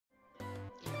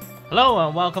Hello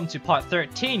and welcome to part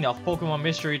 13 of Pokemon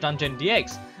Mystery Dungeon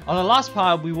DX. On the last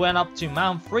part, we went up to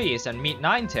Mount Freeze and meet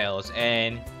Ninetales,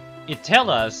 and it tells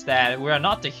us that we are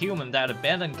not the human that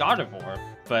abandoned Gardevoir.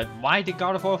 But why did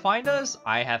Gardevoir find us?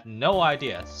 I have no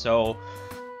idea. So,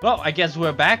 well, I guess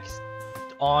we're back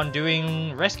on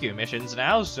doing rescue missions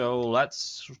now, so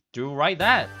let's do right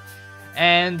that.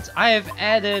 And I have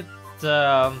added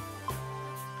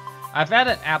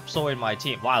Absol in my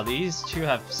team. Wow, these two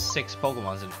have 6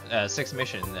 Pokemon and 6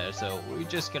 missions in there, so we're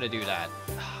just gonna do that.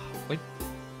 Wait,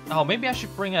 oh, maybe I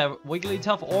should bring a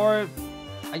Wigglytuff, or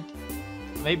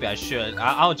maybe I should.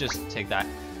 I'll just take that.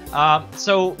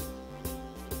 So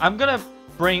I'm gonna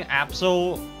bring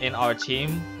Absol in our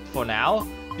team for now,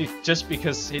 just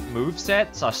because its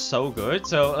movesets are so good.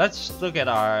 So let's look at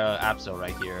our Absol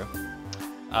right here.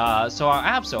 So our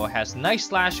Absol has Night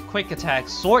Slash, Quick Attack,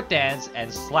 Sword Dance,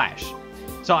 and Slash.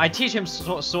 So I teach him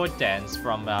Sword Dance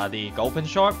from the Gulpin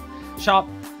shop,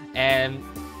 and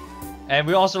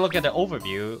we also look at the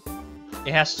overview.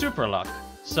 It has Super Luck,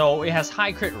 so it has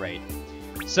high crit rate.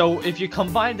 So if you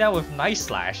combine that with Night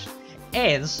Slash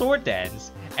and Sword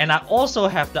Dance, and I also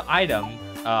have the item,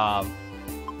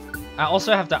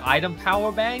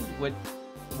 Power Bank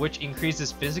which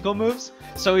increases physical moves.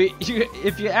 So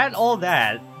if you add all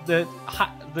that, the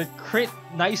crit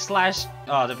Night Slash,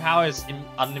 the power is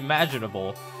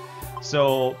unimaginable.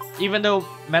 So even though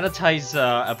Meditite's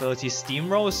ability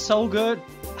Steamroll is so good,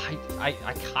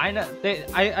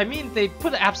 I mean they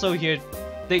put Absol here.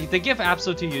 They give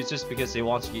Absol to you just because they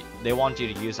want you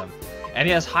to use them, and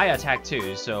he has high attack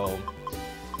too. So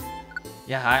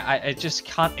yeah, I just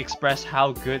can't express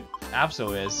how good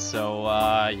Absol is. So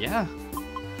yeah.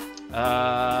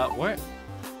 Where?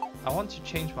 I want to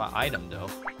change my item though.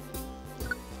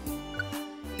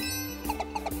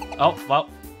 Oh,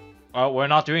 well, we're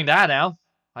not doing that now,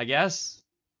 I guess.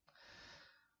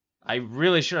 I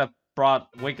really should have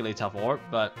brought Wigglytuff Orb,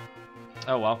 but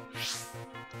oh well.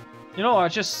 You know, I'll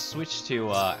just switch to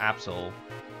Absol,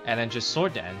 and then just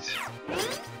Sword Dance.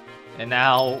 And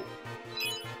now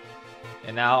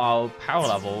our power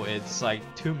level, it's like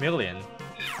 2 million.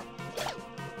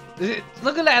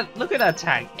 Look at that! Look at that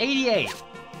attack! 88.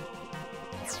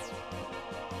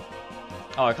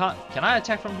 Oh, I can't. Can I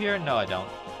attack from here? No, I don't.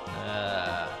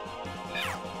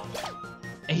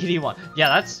 81. Yeah,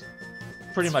 that's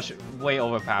pretty much way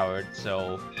overpowered.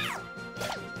 So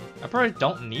I probably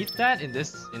don't need that in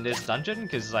this dungeon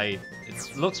because like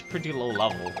it looks pretty low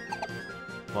level.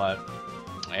 But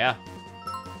yeah,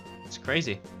 it's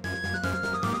crazy.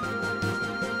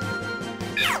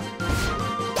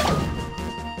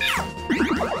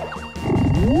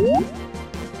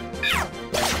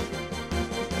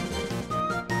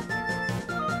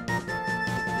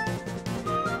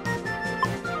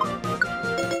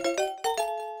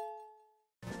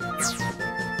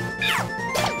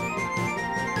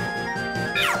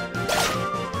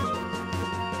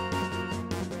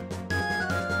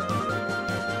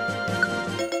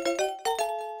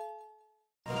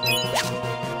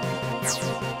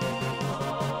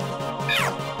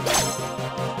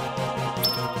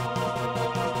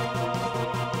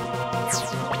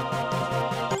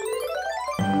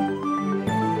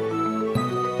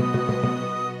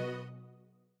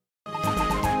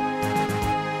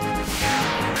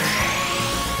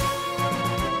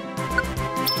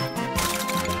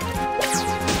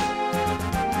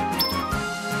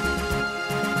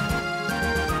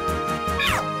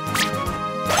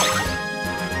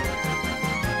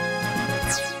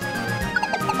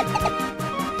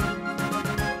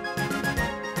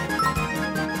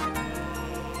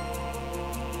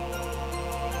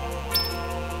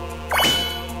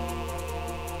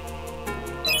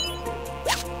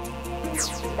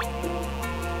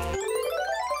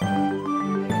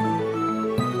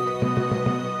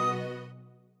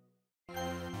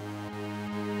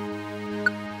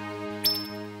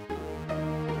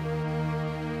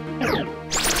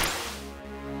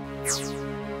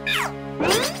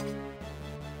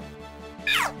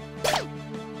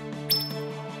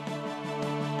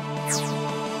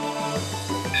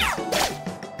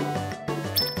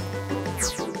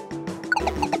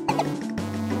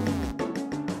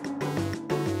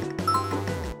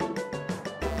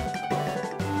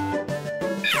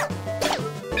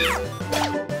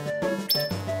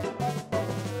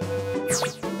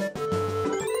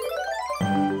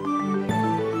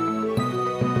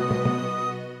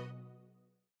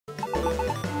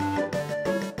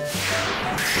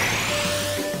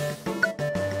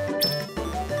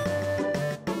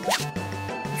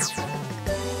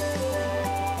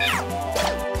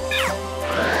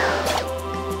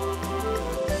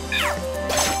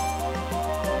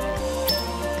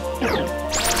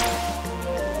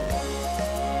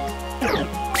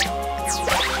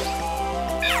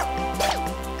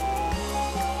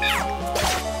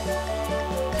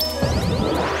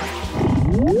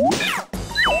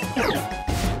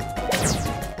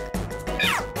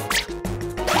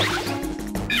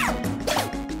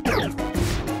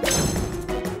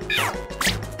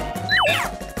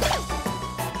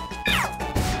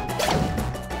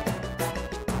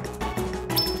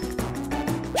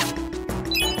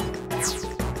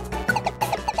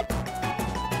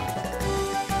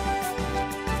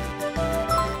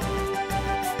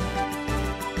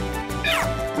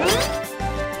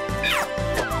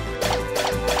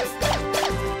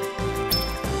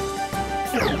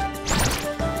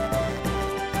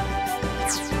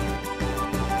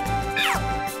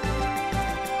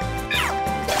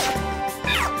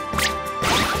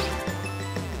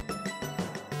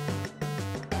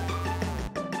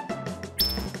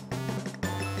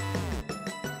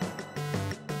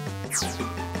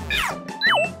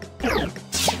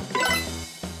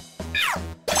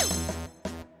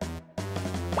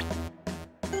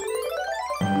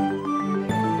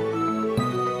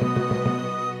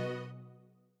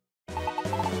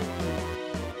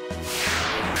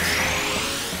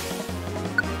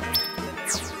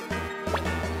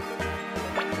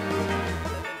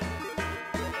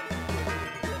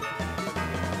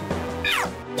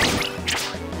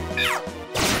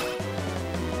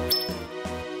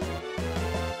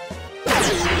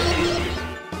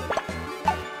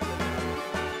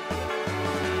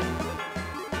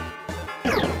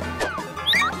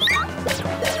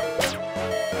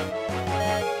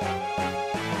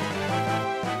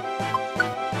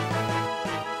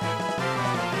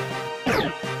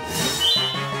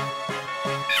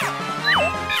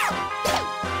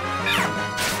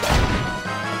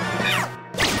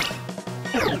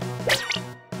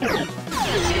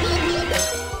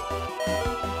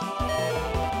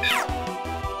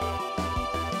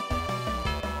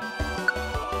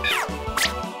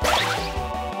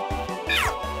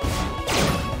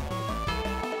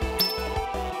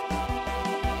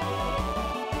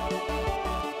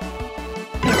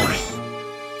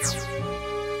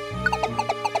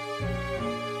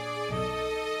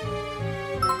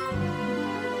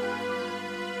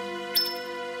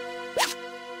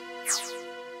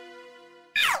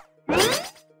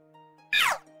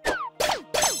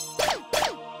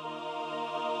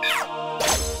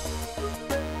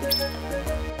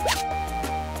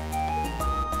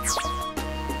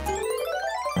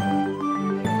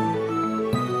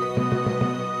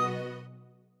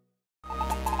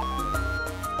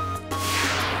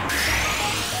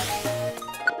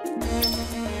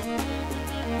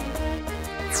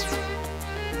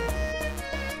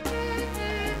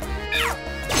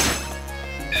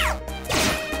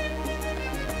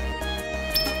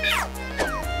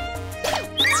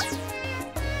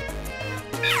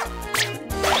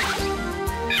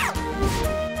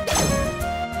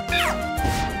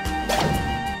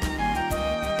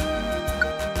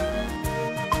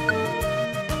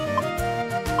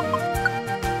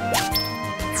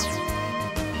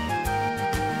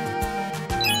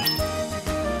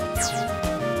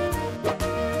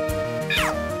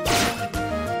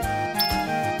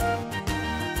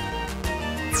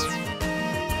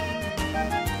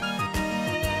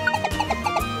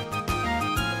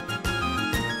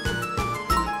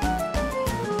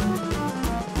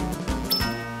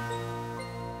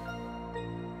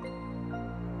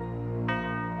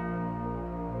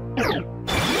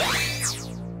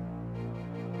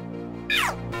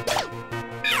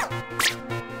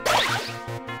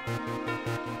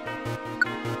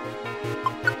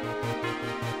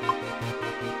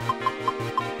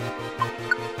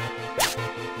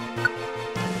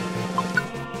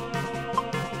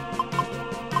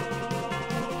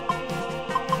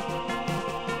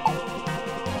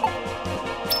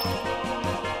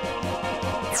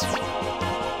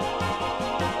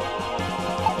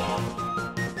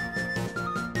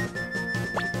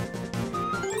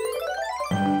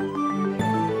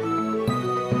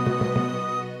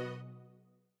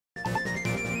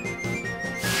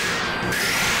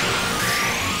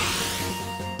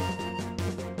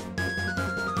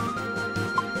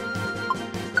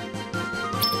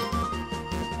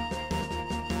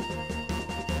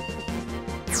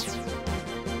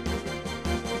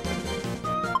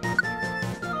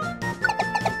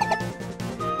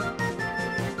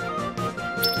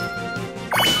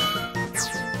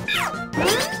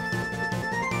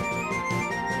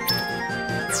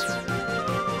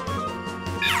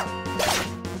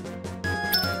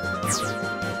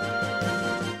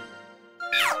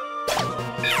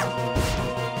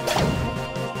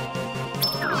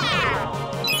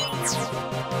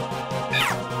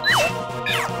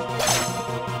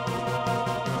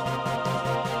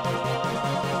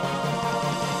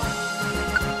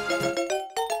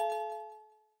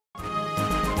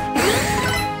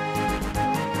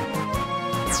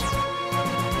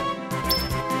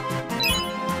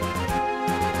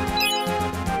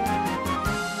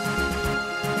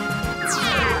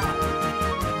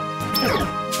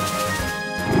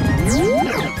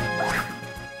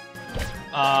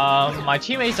 My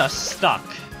teammates are stuck.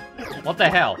 What the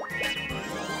hell?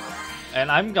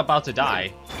 And I'm about to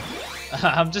die.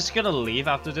 I'm just gonna leave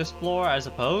after this floor, I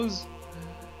suppose.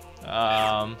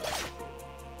 My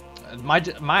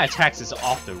attacks is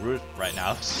off the roof right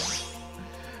now.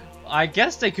 I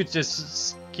guess they could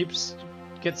just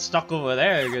get stuck over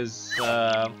there because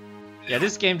yeah,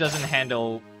 this game doesn't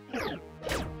handle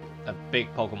a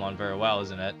big Pokemon very well,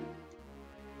 isn't it?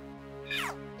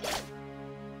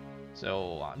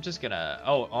 So I'm just gonna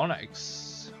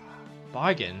Onyx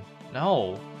bargain.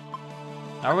 No,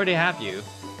 I already have you.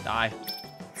 Die.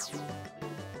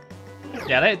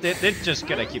 Yeah, they're just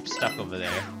gonna keep stuck over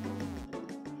there.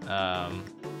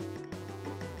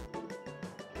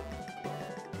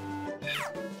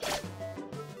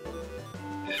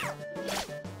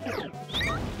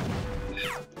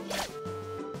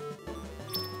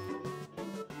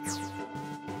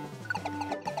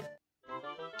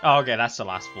 Oh, okay, that's the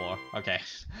last floor. Okay,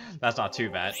 that's not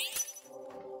too bad.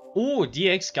 Ooh,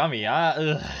 DX Gummy.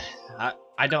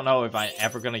 I don't know if I'm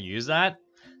ever gonna use that.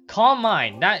 Calm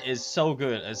Mind, that is so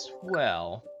good as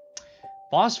well.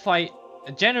 Boss fight.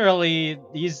 Generally,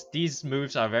 these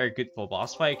moves are very good for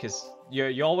boss fight because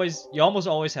you almost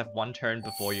always have one turn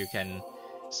before you can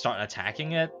start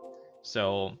attacking it.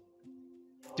 So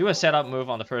do a setup move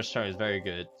on the first turn is very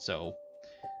good. So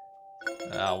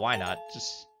why not?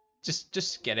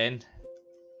 Just get in.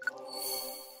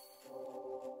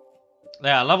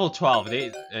 Yeah, level 12.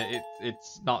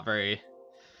 It's not very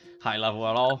high level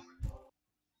at all.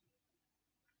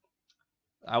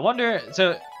 I wonder.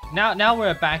 So now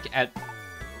we're back at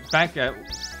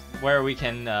where we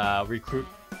can recruit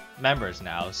members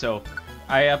now. So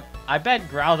I bet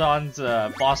Groudon's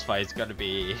boss fight is gonna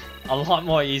be a lot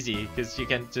more easy because you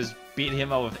can just beat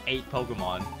him up with 8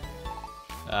 Pokemon.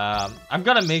 I'm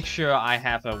gonna make sure I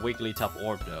have a Wigglytuff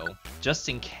Orb though, just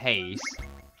in case.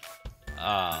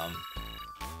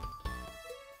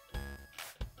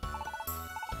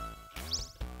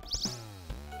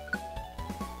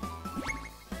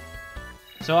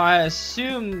 So I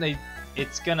assume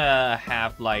it's gonna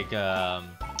have like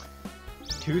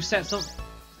two sets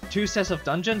of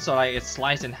dungeons, so like it's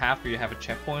sliced in half where you have a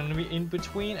checkpoint in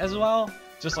between as well,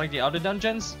 just like the other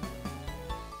dungeons.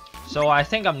 So I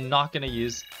think I'm not gonna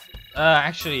use.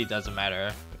 Actually, it doesn't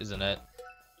matter, isn't it?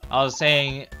 I was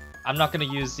saying I'm not gonna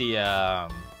use the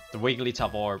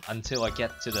Wigglytuff Orb until I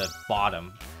get to the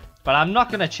bottom, but I'm not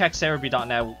gonna check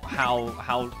Cerebi.net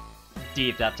how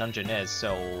deep that dungeon is,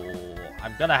 so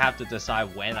I'm gonna have to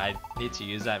decide when I need to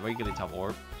use that Wigglytuff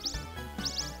Orb.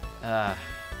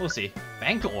 We'll see.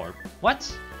 Bank Orb? What?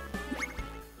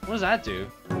 What does that do?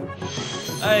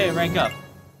 Hey, rank up.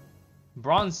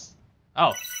 Bronze.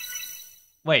 Oh.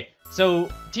 Wait. So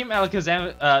Team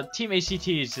Alakazam, Team ACT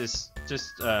is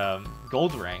just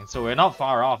gold rank, so we're not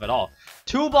far off at all.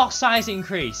 Toolbox size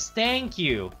increase. Thank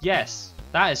you. Yes,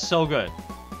 that is so good.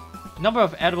 Number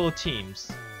of edible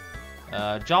teams.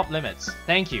 Job limits.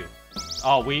 Thank you.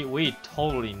 Oh, we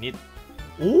totally need.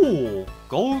 Ooh,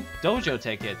 gold dojo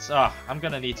tickets. I'm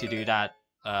gonna need to do that.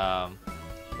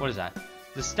 What is that?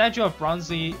 The statue of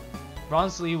Bronzely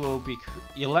will be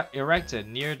erected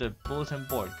near the bulletin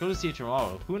board. Go to see it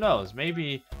tomorrow. Who knows?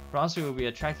 Maybe Bronzely will be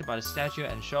attracted by the statue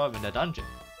and show up in the dungeon.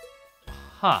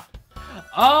 Huh.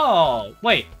 Oh,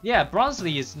 wait. Yeah,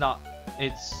 Bronzely is not.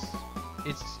 It's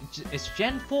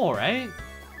Gen 4, right?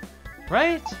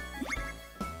 Right?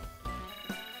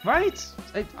 Right?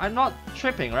 I'm not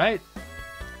tripping, right?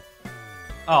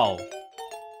 Oh.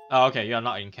 Oh, okay, you're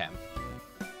not in camp.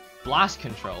 Blast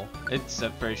Control. It's a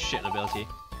very shit ability.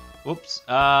 Whoops.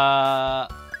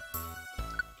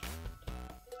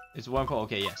 It's one for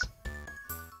okay, yes.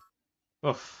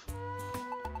 Oof.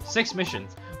 6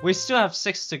 missions. We still have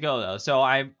 6 to go though, so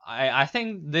I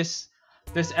think this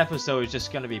episode is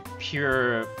just gonna be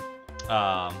pure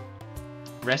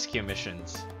rescue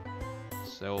missions.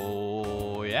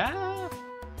 So yeah,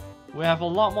 we have a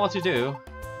lot more to do.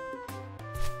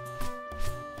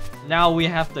 Now we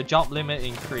have the job limit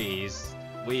increase.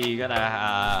 We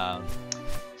gotta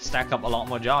stack up a lot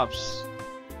more jobs.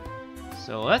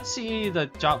 So let's see the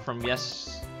job from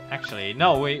Actually,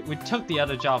 no, we took the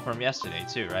other job from yesterday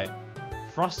too, right?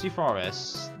 Frosty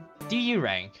Forest, D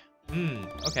rank.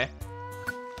 Okay.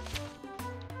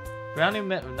 Grounding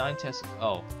met with 9 tests.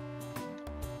 Oh.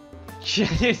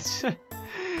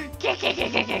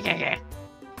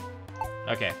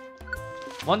 Okay.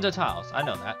 Wonder Tiles, I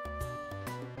know that.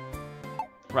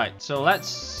 Right, so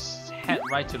let's head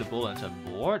right to the bulletin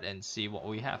board and see what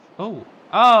we have. Oh,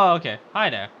 okay. Hi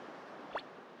there.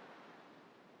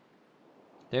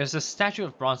 There's a statue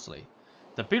of Bronzely.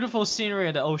 The beautiful scenery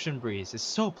of the ocean breeze is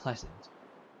so pleasant.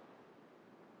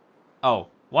 Oh,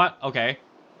 what? Okay.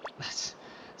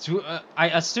 So, I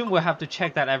assume we'll have to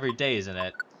check that every day, isn't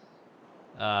it?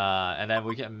 And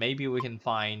then maybe we can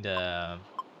find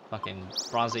fucking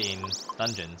Bronzine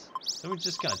dungeons. So we're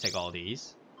just gonna take all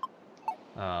these.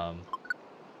 So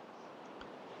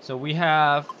we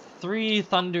have 3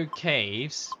 Thunder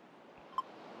Caves.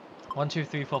 1, 2,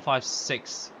 3, 4, 5,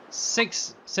 6.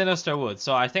 6 Sinister Woods.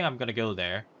 So I think I'm gonna go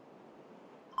there.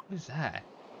 What is that?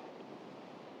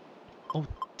 Oh,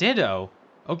 Ditto.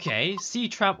 Okay, Sea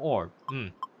Trap Orb.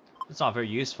 It's not very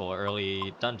useful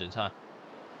early dungeons, huh?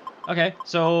 Okay,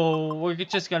 so we're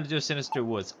just gonna do Sinister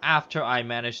Woods after I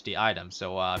manage the item.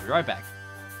 So I'll be right back.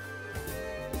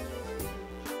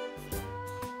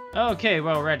 Okay,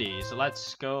 well ready. So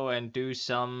let's go and do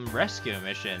some rescue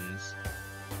missions.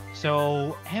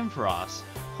 So Ampharos,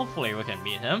 hopefully we can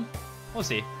meet him. We'll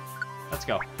see. Let's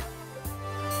go.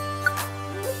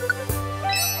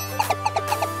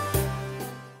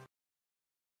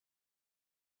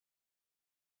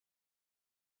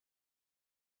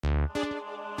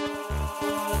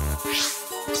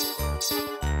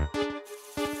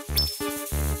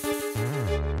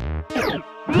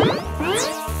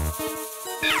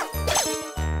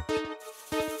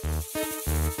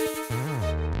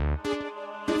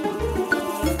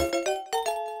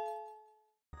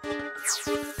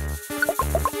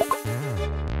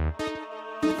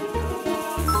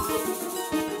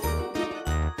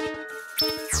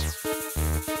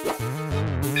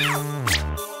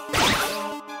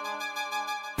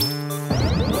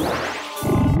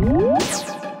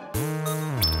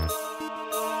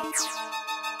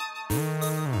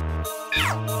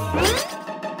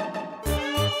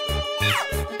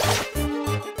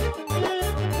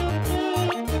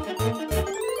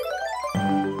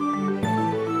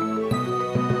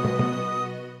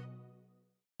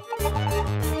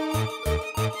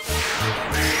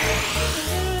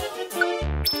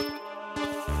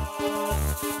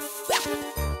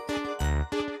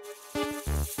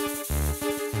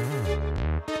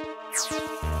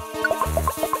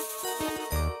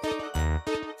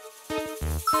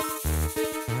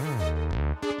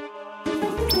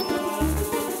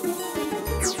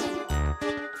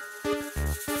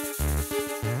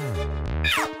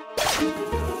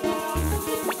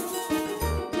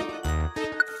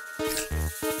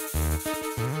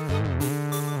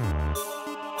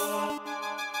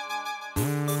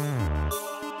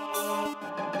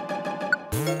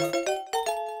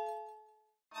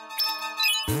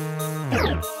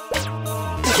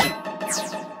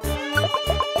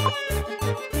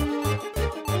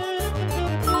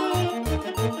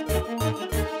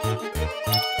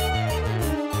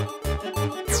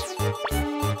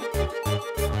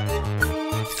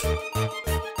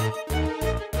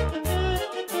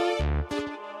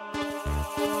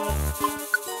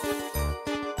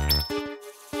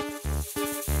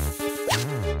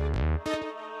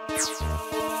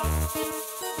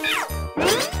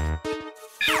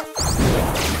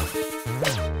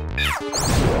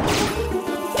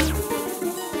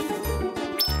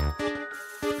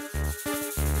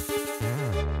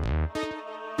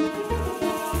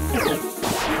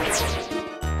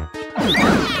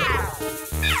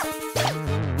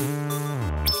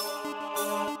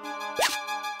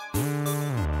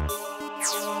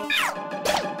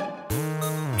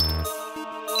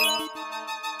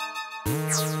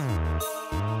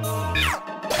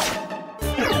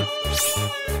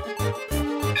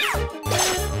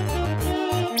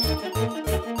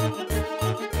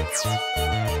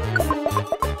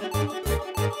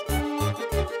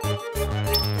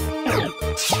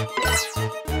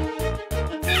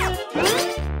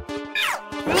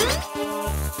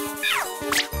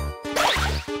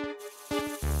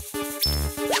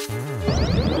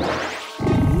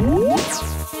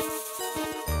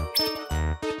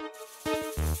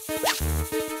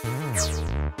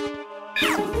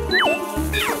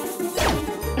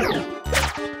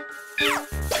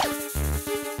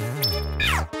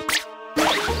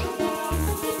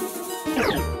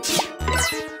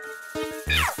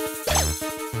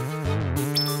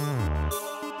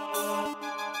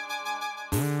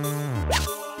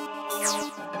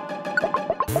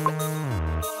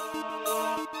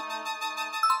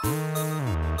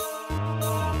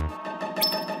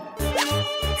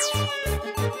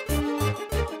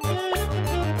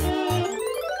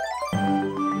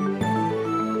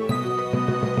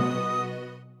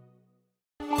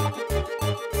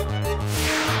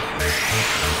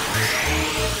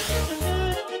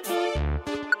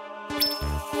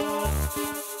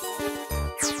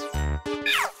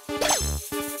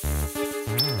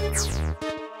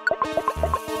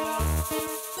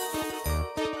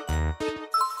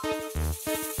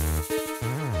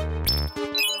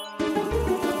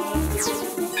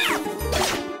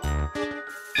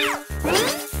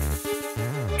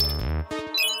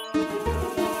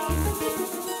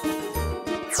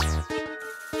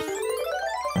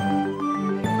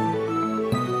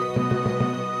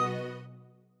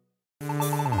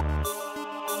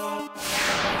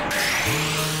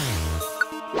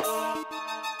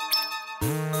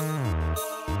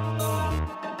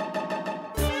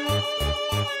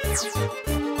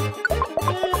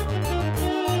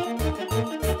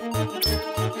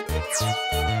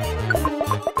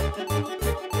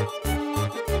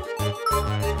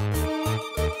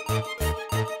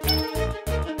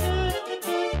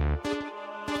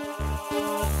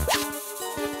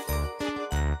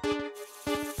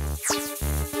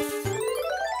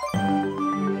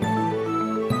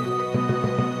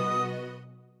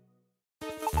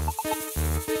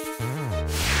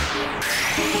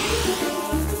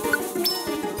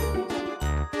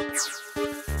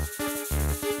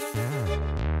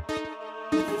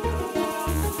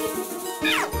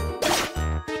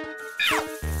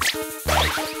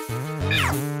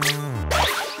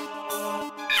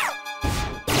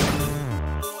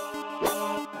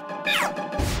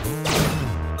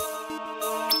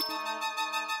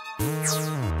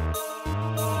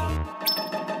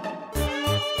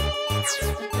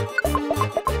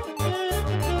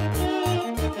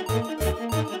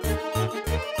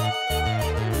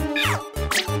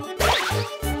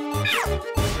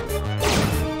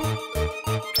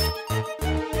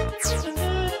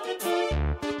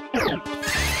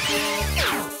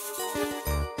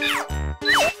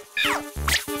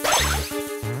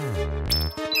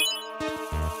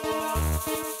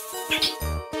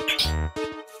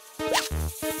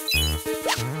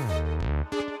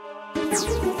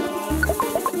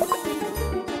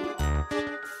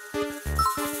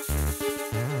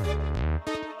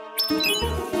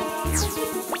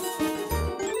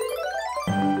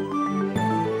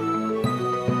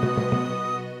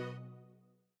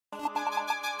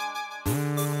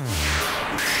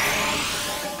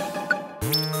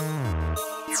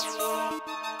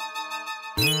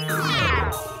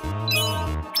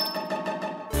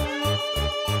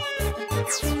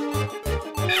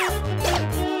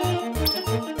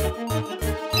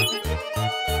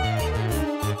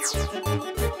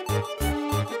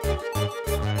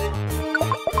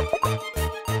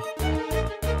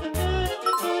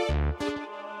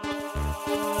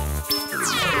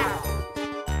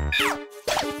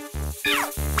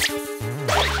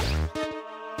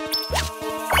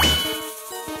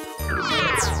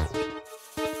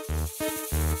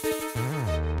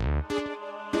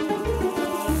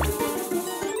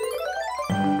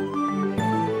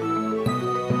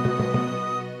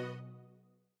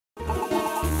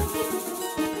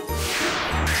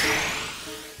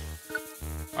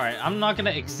 Alright, I'm not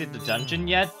gonna exit the dungeon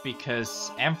yet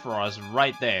because Uproar is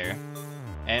right there.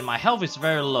 And my health is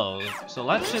very low, so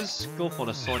let's just go for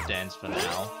the sword dance for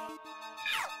now.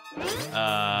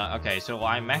 Okay, so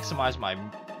I maximize my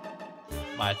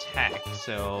attack,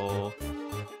 so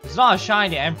it's not a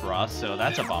shiny Uproar, so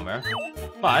that's a bummer.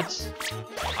 But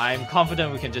I'm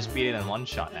confident we can just beat it in one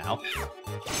shot now.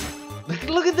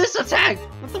 Look at this attack!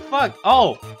 What the fuck?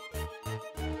 Oh!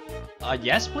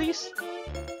 Yes, please?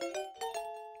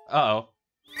 Uh-oh.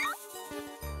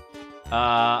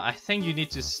 I think you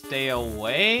need to stay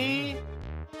away.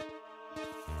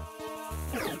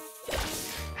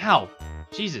 Ow!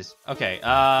 Jesus. Okay,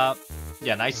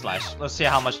 yeah, nice slash. Let's see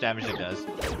how much damage it does.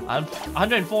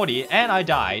 140, and I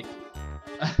died.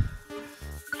 I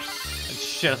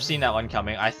should have seen that one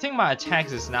coming. I think my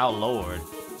attacks is now lowered,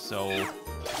 so...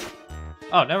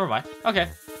 Oh, never mind. Okay.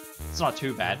 It's not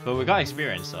too bad, but we got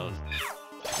experience, so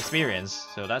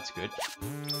that's good.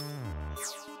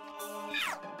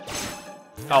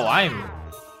 Oh, I'm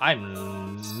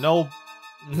no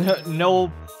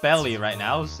belly right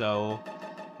now, so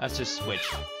let's just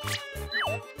switch.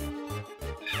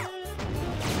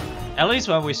 At least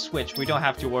when we switch, we don't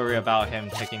have to worry about him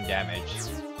taking damage.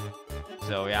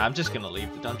 So yeah, I'm just gonna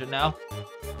leave the dungeon now.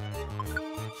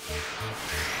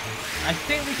 I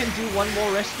think we can do one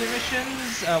more rescue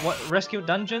missions. Rescue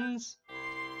dungeons?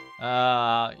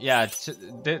 Yeah,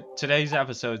 today's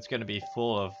episode is gonna be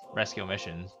full of rescue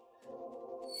missions.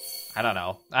 I don't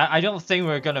know. I don't think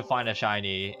we're gonna find a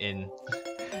shiny in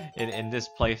this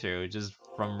playthrough just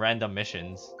from random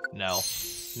missions.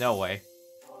 No way.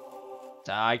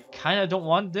 I kind of don't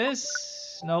want this.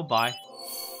 No, bye.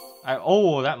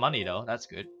 Oh, that money though. That's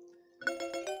good.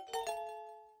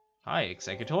 Hi,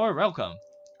 Executor. Welcome.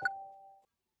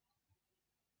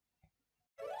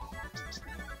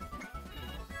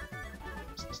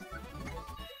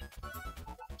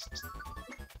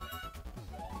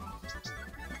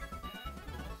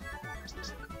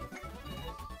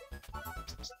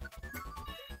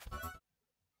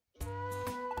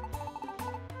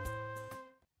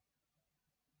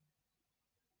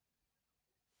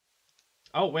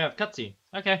 Oh, we have cutscene.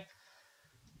 Okay.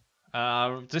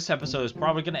 This episode is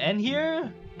probably gonna end here,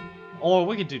 or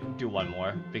we could do one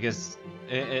more because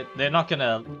they're not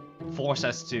gonna force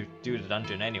us to do the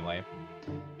dungeon anyway.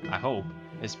 I hope.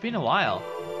 It's been a while.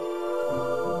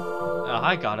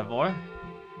 Hi, Gardevoir.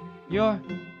 You're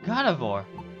Gardevoir.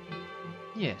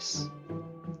 Yes.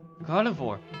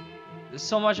 Gardevoir. There's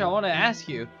so much I want to ask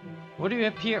you. Why do you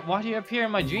appear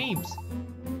in my dreams?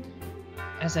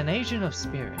 As an agent of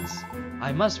spirits,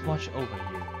 I must watch over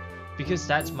you, because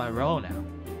that's my role now.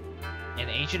 An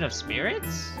agent of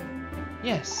spirits?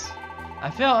 Yes. I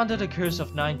fell under the curse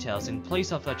of Ninetales in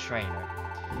place of a trainer,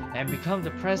 and become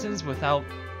the presence without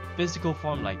physical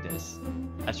form like this.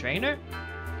 A trainer?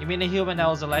 You mean the human that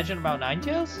was a legend about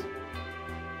Ninetales?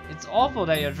 It's awful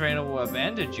that your trainer will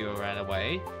abandon you and ran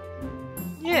away.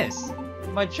 Yes,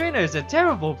 my trainer is a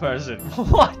terrible person.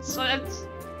 What? So that's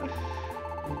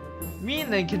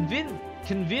mean and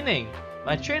convening.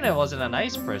 My trainer wasn't a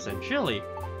nice person, surely.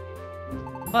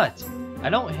 But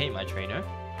I don't hate my trainer.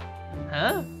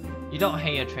 Huh? You don't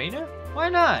hate a trainer? Why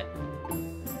not?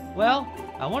 Well,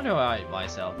 I wonder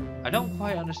myself. I don't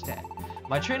quite understand.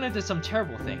 My trainer did some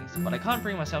terrible things, but I can't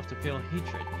bring myself to feel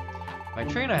hatred. My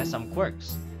trainer has some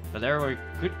quirks, but there were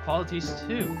good qualities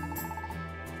too.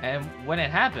 And when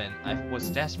it happened, I was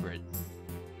desperate.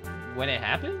 When it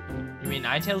happened? You mean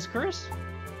Ninetales' curse?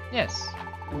 Yes.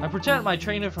 I protect my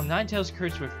trainer from Ninetales'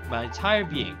 curse with my entire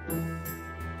being.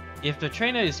 If the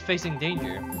trainer is facing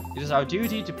danger, it is our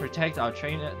duty to protect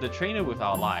the trainer with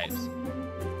our lives.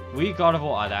 We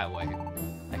Gardevoir are that way.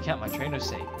 I kept my trainer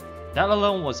safe. That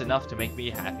alone was enough to make me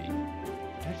happy.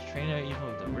 Protect the trainer even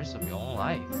with the risk of your own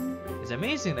life. It's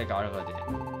amazing that Gardevoir did.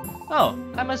 Oh,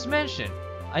 I must mention,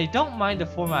 I don't mind the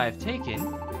form I have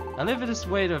taken. I live in this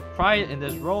way with pride in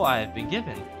this role I have been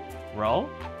given. Role?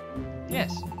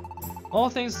 Yes. All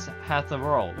things have a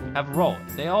role.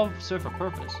 They all serve a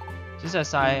purpose. Just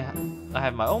as I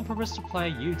have my own purpose to play,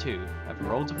 you too have a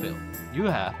role to fill. You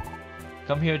have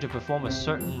come here to perform a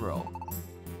certain role.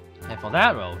 And for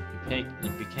that role, you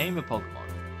became a Pokemon.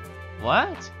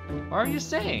 What? What are you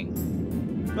saying?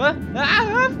 What? Ah,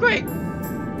 earthquake!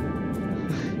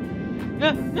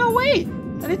 No, wait!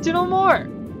 I need to know more!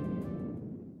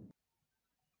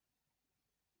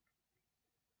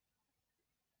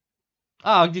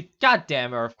 Oh, you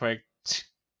goddamn earthquake.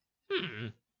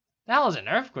 That was an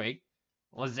earthquake.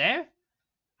 Was there?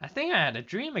 I think I had a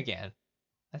dream again.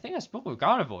 I think I spoke with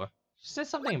Gardevoir. She said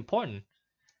something important.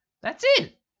 That's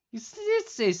it! You did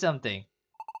say something.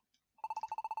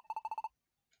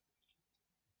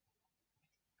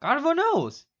 Gardevoir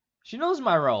knows. She knows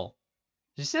my role.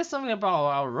 She said something about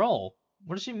our role.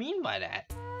 What does she mean by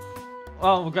that?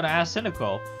 Well, we're gonna ask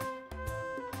Cynical.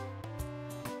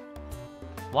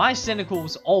 Why Cynical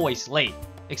was always late?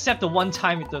 Except the one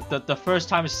time, the first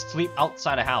time he sleep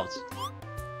outside the house.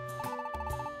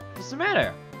 What's the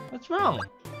matter? What's wrong?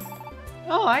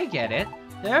 Oh, I get it.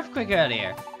 The earthquake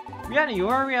earlier. Rihanna, you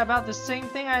worry about the same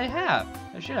thing I have.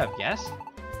 I should have guessed.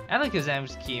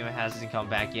 Alakazam's team hasn't come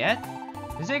back yet.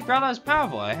 They say Groudon is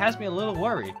powerful. It has me a little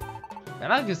worried.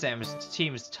 Alakazam's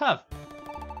team is tough.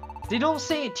 They don't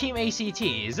say Team ACT.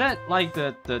 Is that like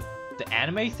the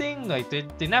anime thing? Like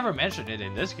they never mentioned it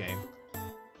in this game.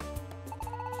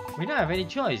 We don't have any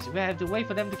choice. We have to wait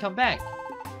for them to come back.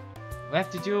 We have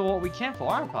to do what we can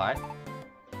for our part.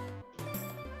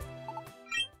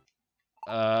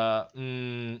 Hi,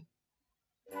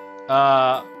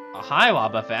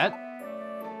 Wobbuffet.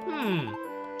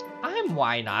 I'm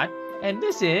Why Not, and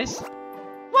this is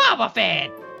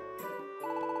Wobbuffet.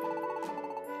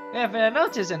 We have a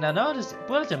notice in the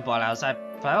bulletin board outside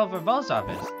Flower Post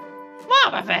office.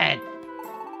 Wobbuffet!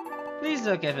 Please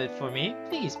look at it for me,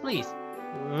 please.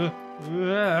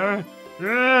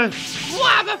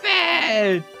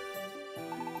 Wobbuffet!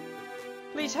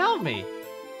 Please help me.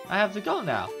 I have to go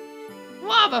now.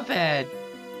 Wobbuffet!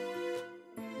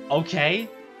 Okay,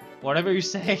 whatever you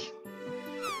say.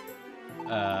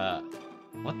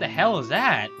 What the hell is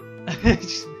that?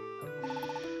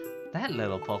 That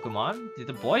little Pokemon? Did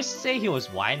the boy say he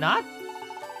was Why Not?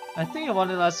 I think he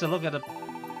wanted us to look at the...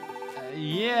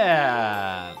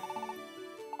 yeah.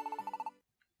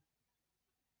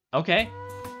 Okay.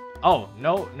 Oh,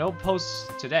 no posts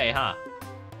today, huh?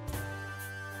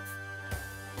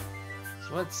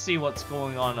 So let's see what's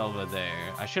going on over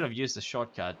there. I should have used the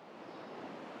shortcut.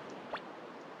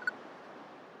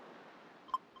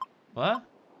 What?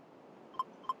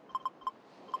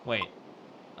 Wait.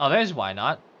 Oh, there's Why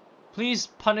Not. Please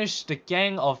punish the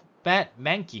gang of bad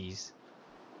Mankeys.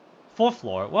 4th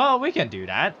floor. Well, we can do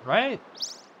that, right?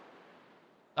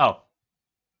 Oh.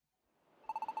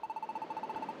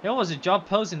 There was a job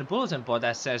post in the bulletin board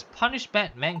that says punish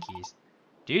bad Mankeys.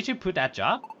 Did you put that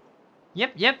job?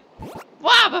 Yep.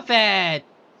 Wobbuffet!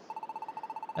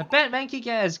 A bad Mankey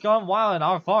gang has gone wild in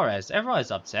our forest. Everyone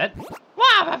is upset.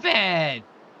 Wobbuffet!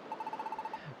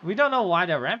 We don't know why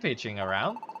they're rampaging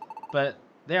around, but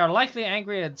they are likely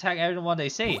angry and attack everyone they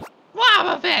see.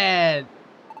 Wobbuffet!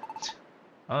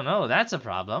 Oh no, that's a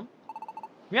problem.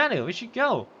 Rihanna, we should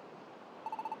go.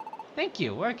 Thank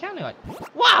you, we're counting on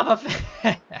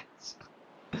Wobbuffet!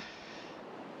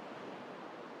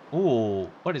 Ooh,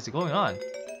 what is going on?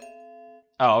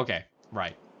 Oh, okay,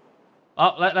 right.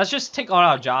 Oh, let's just take all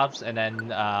our jobs and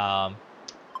then,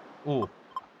 ooh.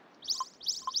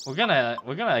 We're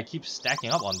gonna keep stacking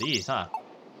up on these, huh?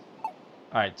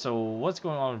 Alright, so what's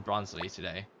going on with Bronzeley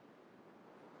today?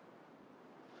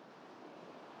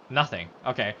 Nothing.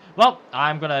 Okay. Well,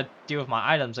 I'm gonna deal with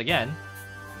my items again.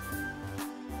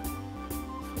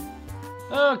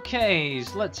 Okay,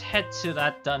 so let's head to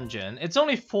that dungeon. It's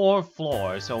only 4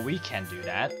 floors, so we can do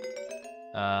that.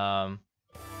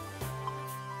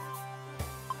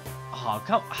 Oh,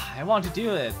 come! I want to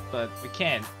do it, but we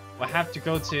can't. We have to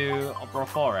go to Uproar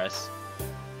Forest.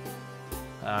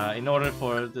 In order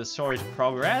for the story to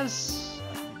progress,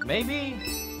 maybe?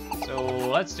 So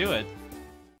let's do it.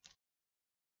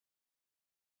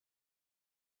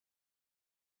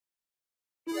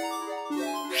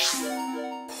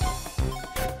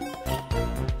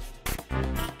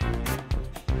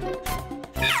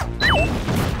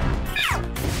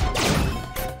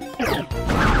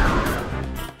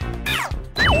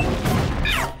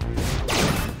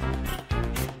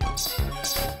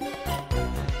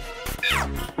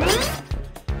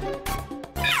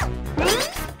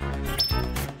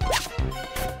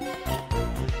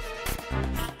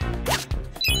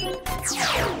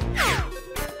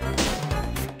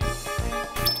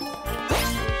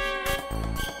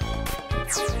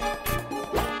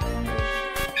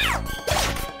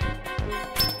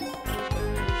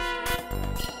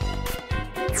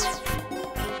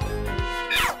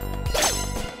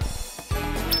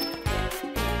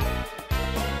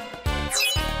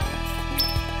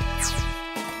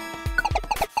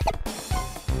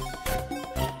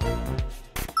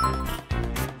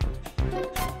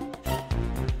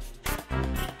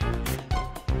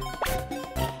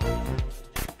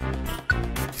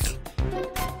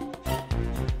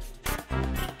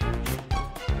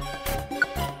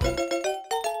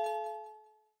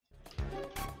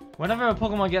 Whenever a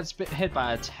Pokemon gets hit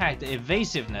by an attack, the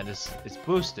evasiveness is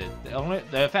boosted.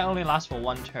 The effect only lasts for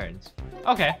 1 turn.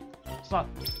 Okay, it's not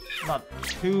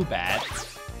too bad,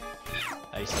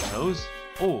 I suppose.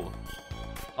 Oh,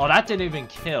 that didn't even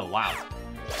kill. Wow.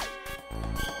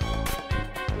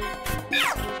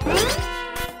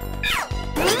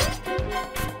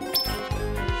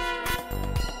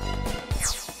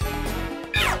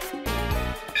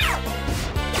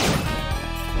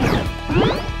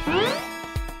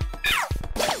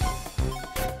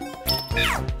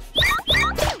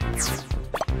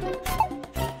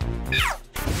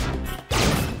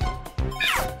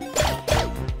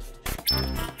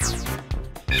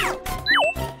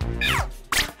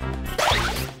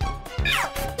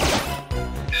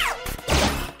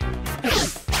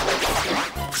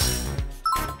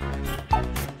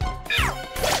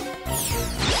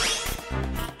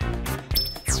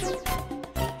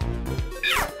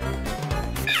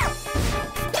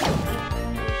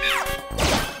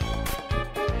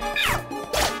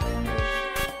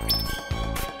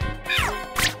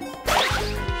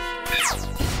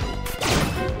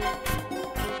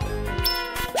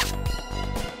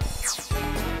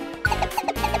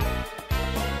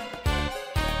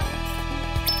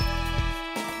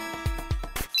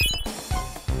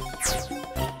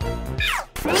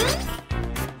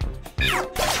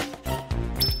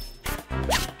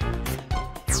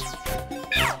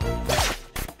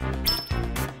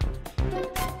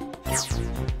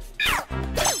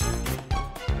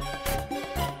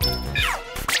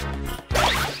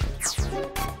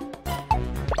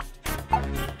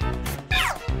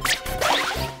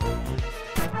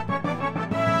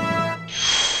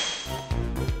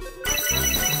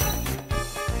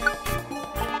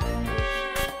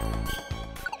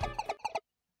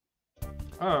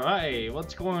 Alright,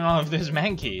 what's going on with this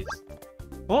Mankeys?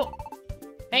 Oh!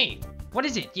 Hey, what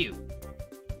is it, you?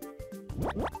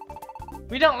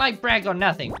 We don't like brag or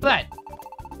nothing, but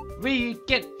we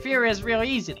get furious real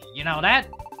easily, you know that?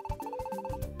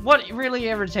 What really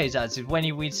irritates us is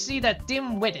when we see that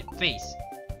dim-witted face.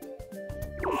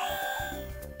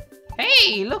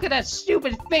 Hey, look at that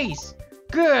stupid face!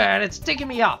 Good, it's ticking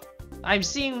me off. I'm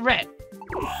seeing red.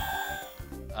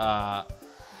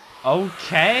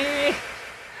 Okay.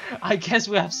 I guess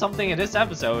we have something in this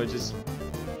episode, which is,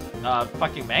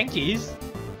 fucking Mankeys.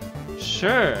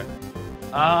 Sure.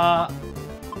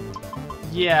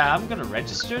 Yeah, I'm gonna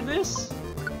register this.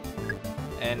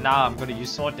 And now I'm gonna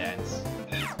use Sword Dance.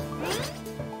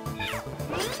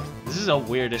 This is the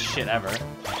weirdest shit ever.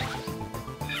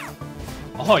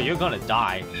 Oh, you're gonna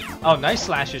die. Oh, Night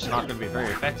Slash is not gonna be very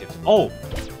effective. Oh!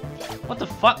 What the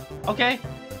fuck? Okay.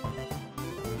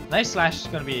 Night Slash is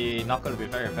gonna be not gonna be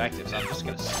very effective, so I'm just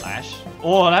gonna slash.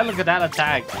 Oh, look at that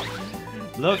attack!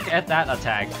 Look at that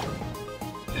attack.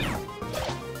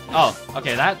 Oh,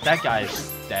 okay, that guy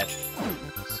is dead.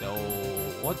 So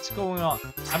what's going on?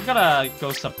 I'm gonna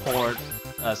go support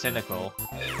Cynical.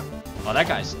 Oh, that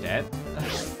guy's dead.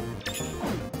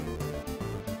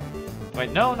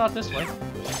 Wait, no, not this way.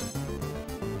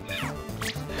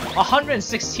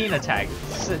 116 attack.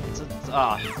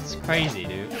 It's crazy,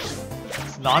 dude.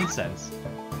 It's nonsense.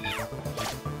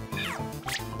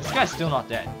 This guy's still not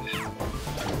dead.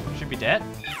 Should be dead.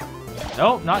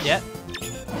 No, not yet.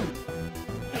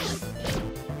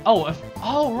 Oh,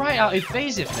 oh right, our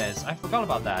evasiveness. I forgot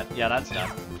about that. Yeah, that's done.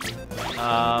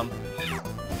 I'm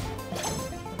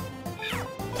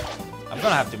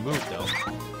gonna have to move though.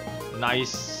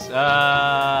 Nice.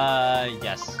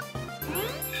 Yes.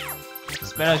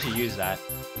 It's better to use that.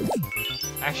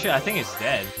 Actually, I think it's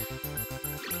dead.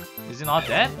 Is it not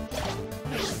dead?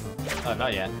 Oh,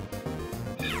 not yet.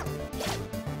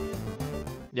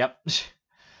 Yep. It's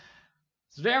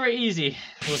very easy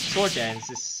with Sword Dance.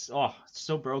 It's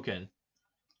so broken.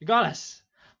 You got us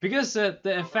because the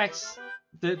effects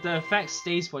the effect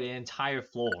stays for the entire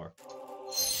floor.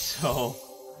 So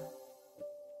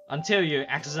until you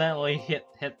accidentally hit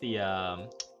the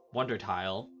wonder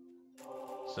tile.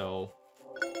 So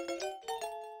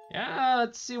yeah,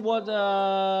 let's see what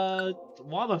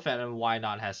Wobbuffet and Why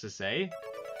Not has to say.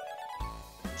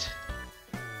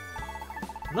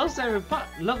 Looks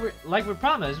like we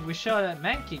promised, we showed that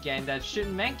Mankey gang that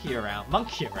shouldn't monkey around.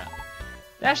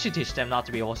 That should teach them not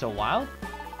to be all so wild.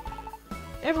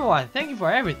 Everyone, thank you for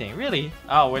everything, really.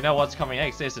 Oh, we know what's coming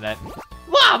next, isn't it?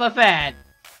 Wobbuffet!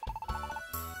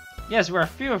 Yes, we're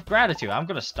filled with gratitude. I'm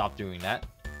gonna stop doing that.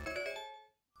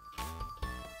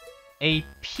 A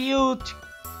peeled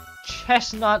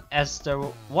chestnut as the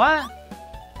what?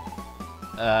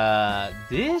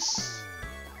 This?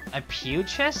 A peeled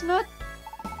chestnut?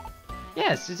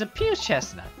 Yes, it's a peeled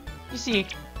chestnut. You see,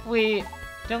 we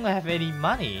don't have any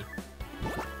money.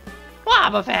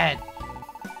 Wobbuffet!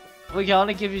 We can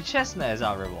only give you chestnut as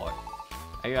our reward.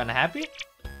 Are you unhappy?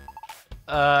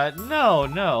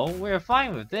 No, we're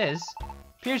fine with this.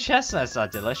 Peeled chestnuts are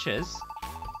delicious.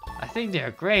 I think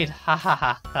they're great, ha ha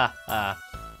ha ha ha.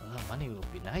 Oh, money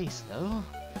would be nice, though.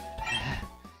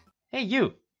 Hey,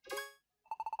 you!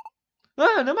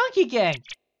 Oh, the monkey gang!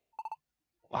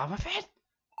 Wobbuffet?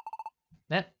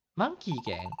 That monkey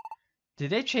gang? Did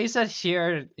they chase us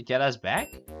here to get us back?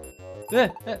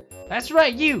 That's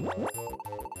right, you!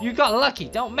 You got lucky,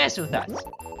 don't mess with us!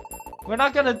 We're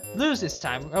not gonna lose this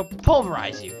time, we'll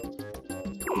pulverize you!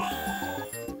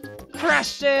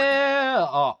 Crush it!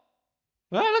 Oh,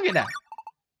 look at that!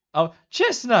 Oh,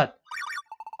 chestnut!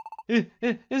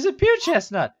 It's a pure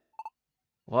chestnut!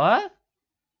 What?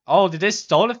 Oh, did they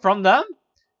stole it from them?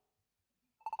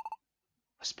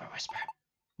 Whisper, whisper.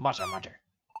 Mutter, mutter.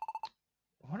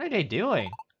 What are they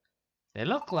doing? They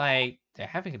look like they're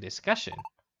having a discussion.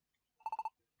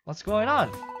 What's going on?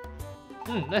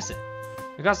 Listen.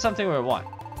 We got something we want.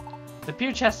 The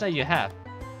pure chestnut you have.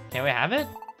 Can we have it?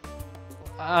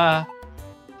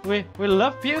 We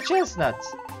love pure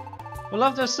chestnuts. We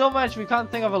love them so much we can't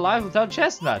think of a life without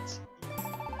chestnuts.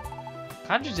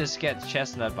 Can't you just get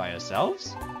chestnut by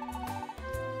yourselves?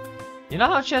 You know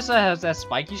how chestnut has that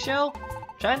spiky shell?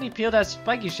 Trying to peel that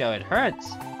spiky shell, it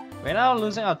hurts. We're now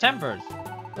losing our tempers.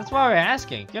 That's why we're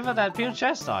asking. Give us that peeled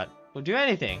chestnut. We'll do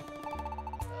anything.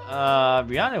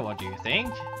 Brianna, what do you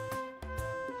think?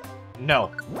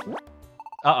 No.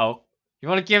 Uh-oh. You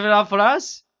want to give it up for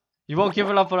us? You won't give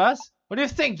it up for us? What do you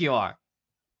think you are?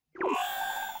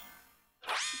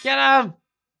 Get him!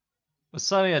 We'll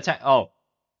suddenly attack. Oh.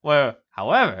 Well,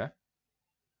 however,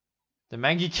 the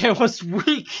Mankey kid was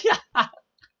weak.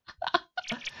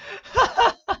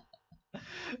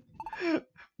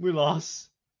 We lost.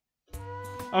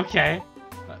 Okay.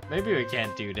 Maybe we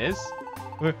can't do this.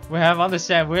 We have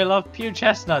understand. We love pure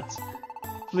chestnuts.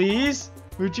 Please?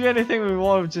 We'll do anything we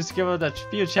want. Just give us that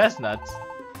pure chestnuts.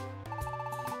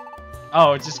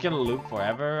 Oh, it's just gonna loop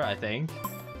forever, I think.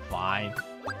 Fine.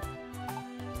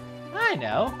 I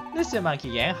know. Listen,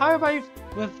 Monkey Gang. How about you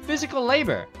with physical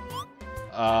labor?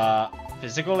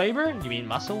 Physical labor? You mean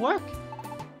muscle work?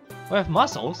 We have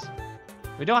muscles.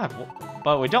 We don't have,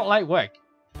 but we don't like work.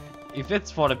 If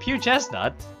it's for the pure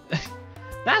chestnut,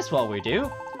 that's what we do.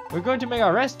 We're going to make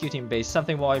our rescue team base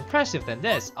something more impressive than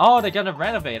this. Oh, they're gonna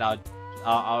renovate our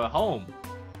home.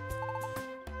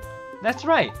 That's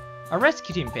right, our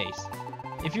rescue team base.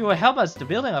 If you will help us the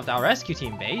building of our rescue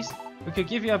team base, we could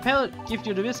give you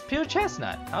this pure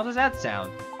chestnut. How does that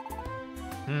sound?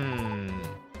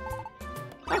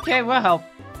 Okay, we'll help.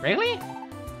 Really?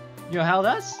 You'll help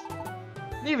us?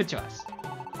 Leave it to us.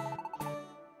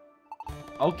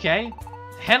 Okay.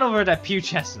 Hand over that pure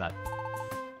chestnut.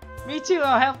 Me too,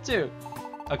 I'll help too.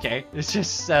 Okay, it's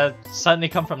just suddenly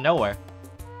come from nowhere.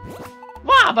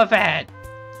 Wobba Fett!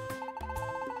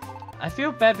 I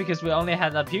feel bad because we only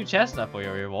had that pure chestnut for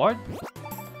your reward.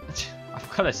 I've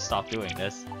gotta stop doing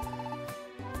this.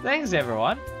 Thanks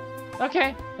everyone.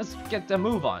 Okay, let's get the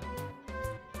move on.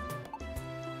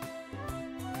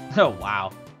 Oh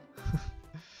wow.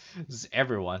 This is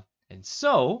everyone. And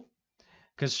so,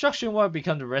 construction will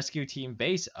become the rescue team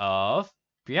base of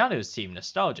Brianna's team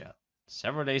Nostalgia.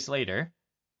 Several days later.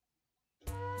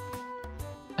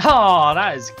 Oh,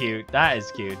 that is cute. That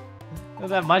is cute.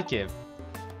 Look at that mudkip.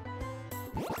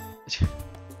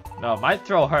 No, my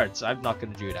throw hurts. I'm not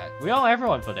gonna do that. We owe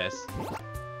everyone for this.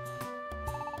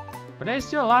 But there's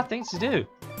still a lot of things to do.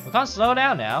 We can't slow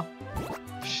down now.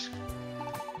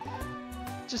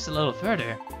 Just a little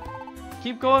further.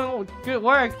 Keep going. Good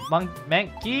work,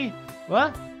 Mankey.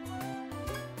 What?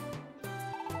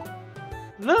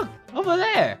 Look, over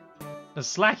there. They're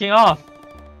slacking off.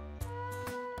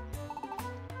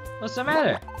 What's the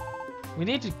matter? We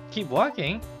need to keep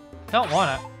working. Don't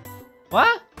wanna.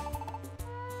 What?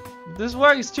 This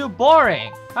work is too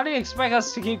boring. How do you expect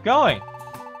us to keep going?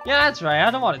 Yeah, that's right.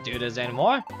 I don't want to do this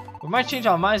anymore. We might change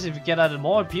our minds if we get out of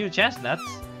more pure chestnuts.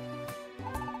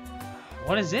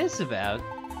 What is this about?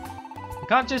 We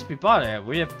can't just be bothered.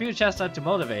 We have pure chestnut to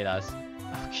motivate us.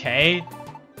 Okay.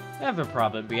 I have a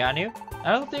problem behind you.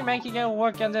 I don't think Mankey can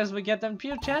work unless we get them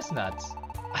pure chestnuts.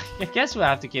 I guess we'll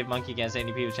have to give Monkey against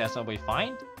any pure chestnut we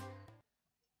find.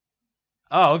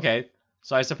 Oh, okay.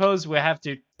 So I suppose we have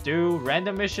to do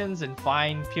random missions and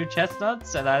find pure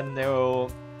chestnuts, and then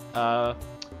they'll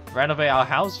renovate our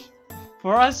house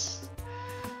for us.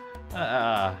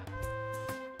 I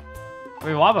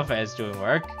mean, Wobba Fett is doing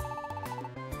work.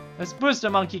 Let's boost the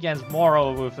Monkey against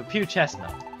morale with a pure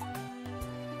chestnut.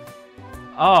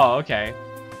 Oh, okay.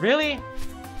 Really?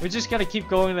 We're just gonna keep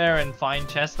going there and find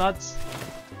chestnuts?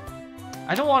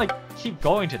 I don't want to keep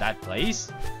going to that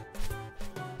place.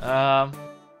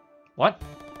 What?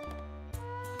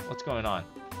 What's going on?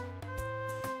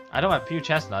 I don't have pure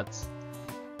chestnuts.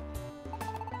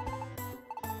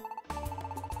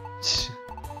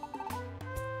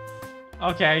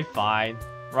 Okay, fine.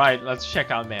 Right, let's check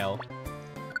out mail.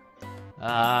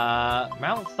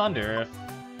 Mount Thunder.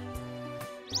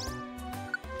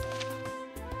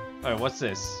 Wait, what's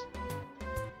this?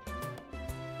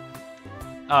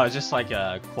 Oh, it's just like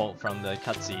a quote from the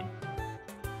cutscene.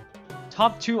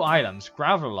 Top 2 items: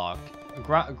 Gravel Rock,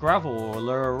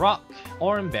 Graveler Rock,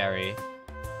 Oranberry.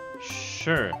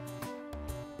 Sure.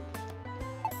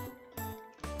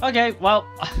 Okay, well,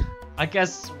 I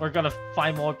guess we're gonna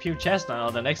find more pure chestnut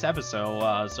on the next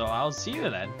episode. So I'll see you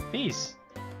then. Peace.